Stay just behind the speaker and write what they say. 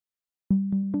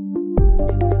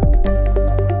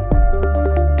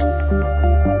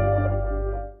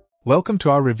Welcome to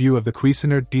our review of the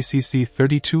Cuisinart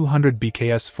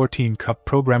DCC-3200BKS 14-cup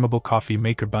Programmable Coffee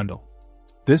Maker Bundle.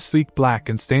 This sleek black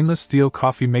and stainless steel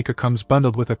coffee maker comes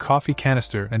bundled with a coffee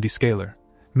canister and descaler,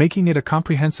 making it a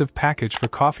comprehensive package for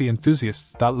coffee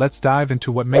enthusiasts. Let's dive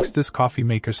into what makes this coffee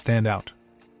maker stand out.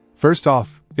 First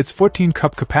off, its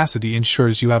 14-cup capacity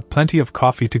ensures you have plenty of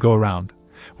coffee to go around,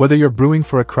 whether you're brewing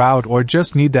for a crowd or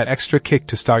just need that extra kick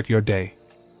to start your day.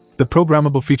 The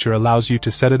programmable feature allows you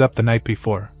to set it up the night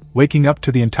before, waking up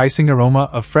to the enticing aroma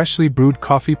of freshly brewed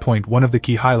coffee. One of the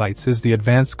key highlights is the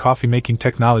advanced coffee making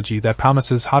technology that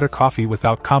promises hotter coffee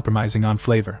without compromising on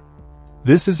flavor.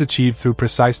 This is achieved through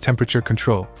precise temperature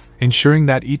control, ensuring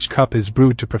that each cup is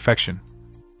brewed to perfection.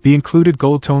 The included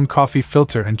gold tone coffee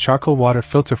filter and charcoal water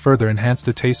filter further enhance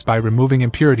the taste by removing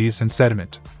impurities and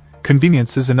sediment.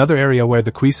 Convenience is another area where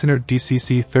the Cuisinart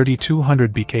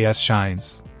DCC-3200BKS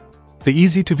shines. The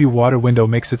easy-to-view water window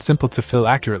makes it simple to fill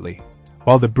accurately,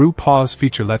 while the brew pause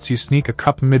feature lets you sneak a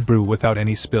cup mid-brew without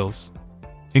any spills.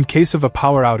 In case of a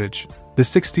power outage, the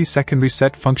 60-second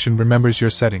reset function remembers your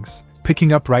settings,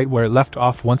 picking up right where it left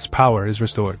off once power is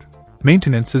restored.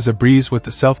 Maintenance is a breeze with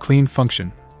the self-clean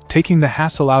function, taking the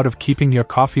hassle out of keeping your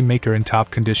coffee maker in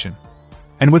top condition.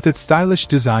 And with its stylish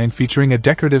design featuring a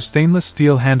decorative stainless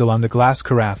steel handle on the glass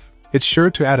carafe, it's sure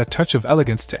to add a touch of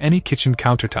elegance to any kitchen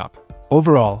countertop.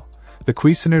 Overall, the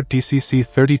Cuisinart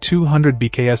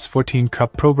DCC-3200BKS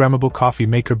 14-cup Programmable Coffee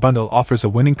Maker Bundle offers a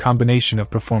winning combination of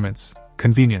performance,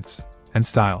 convenience, and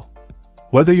style.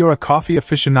 Whether you're a coffee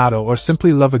aficionado or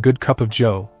simply love a good cup of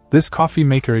joe, this coffee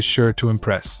maker is sure to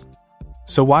impress.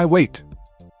 So why wait?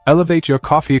 Elevate your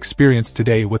coffee experience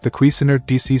today with the Cuisinart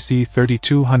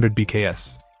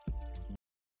DCC-3200BKS.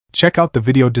 Check out the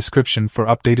video description for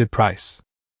updated price.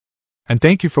 And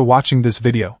thank you for watching this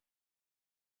video.